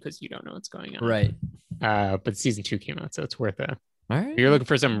laughing because you don't know what's going on. Right. But season 2 came out, so it's worth it. All right. If you're looking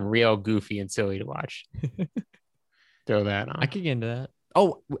for some real goofy and silly to watch, throw that on. I could get into that.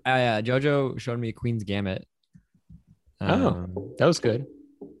 Oh, Jojo showed me Queen's Gambit. That was good.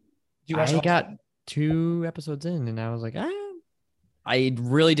 I got 2 episodes in, and I was like, I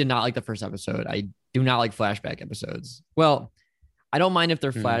really did not like the first episode. I do not like flashback episodes. Well, I don't mind if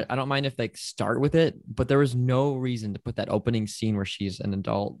they're flat. I don't mind if they start with it, but there was no reason to put that opening scene where she's an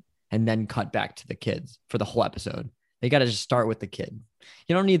adult and then cut back to the kids for the whole episode. They got to just start with the kid.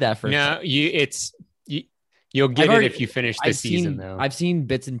 You don't need that for you'll get it if you finish the season though. I've seen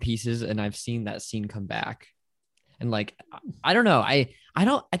bits and pieces, and I've seen that scene come back, and like I don't know. I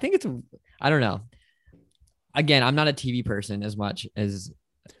don't know. Again, I'm not a TV person as much as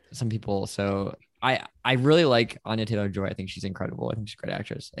some people, so I really like Anya Taylor-Joy. I think she's incredible. I think she's a great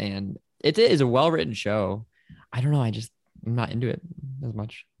actress, and it is a well-written show. I don't know. I'm not into it as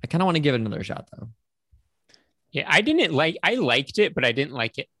much. I kind of want to give it another shot though. Yeah, I liked it, but I didn't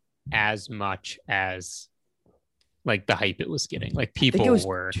like it as much as like the hype it was getting. Like people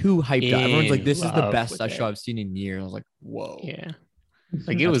were too hyped up. Everyone's like, this is the best show I've seen in years. I was like, whoa. Yeah.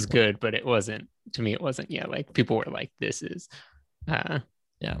 Like it was good, but it wasn't, to me, it wasn't. Yeah. Like people were like, this is the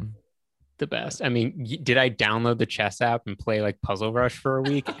best. I mean, did I download the chess app and play like Puzzle Rush for a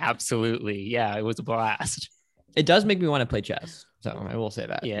week? Absolutely. Yeah. It was a blast. It does make me want to play chess. So I will say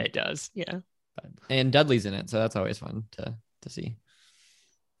that. Yeah, it does. Yeah. And Dudley's in it, so that's always fun to see.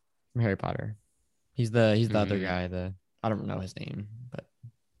 From Harry Potter, he's the other guy. I don't know his name, but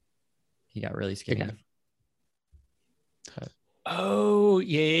he got really skinny. Oh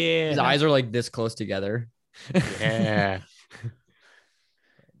yeah, his eyes are like this close together. Yeah,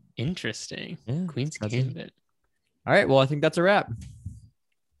 interesting. Yeah, Queen's Gambit. All right, well, I think that's a wrap.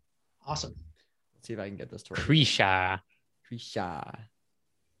 Awesome. Let's see if I can get this to work. Krisha.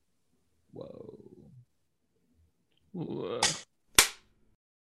 Whoa.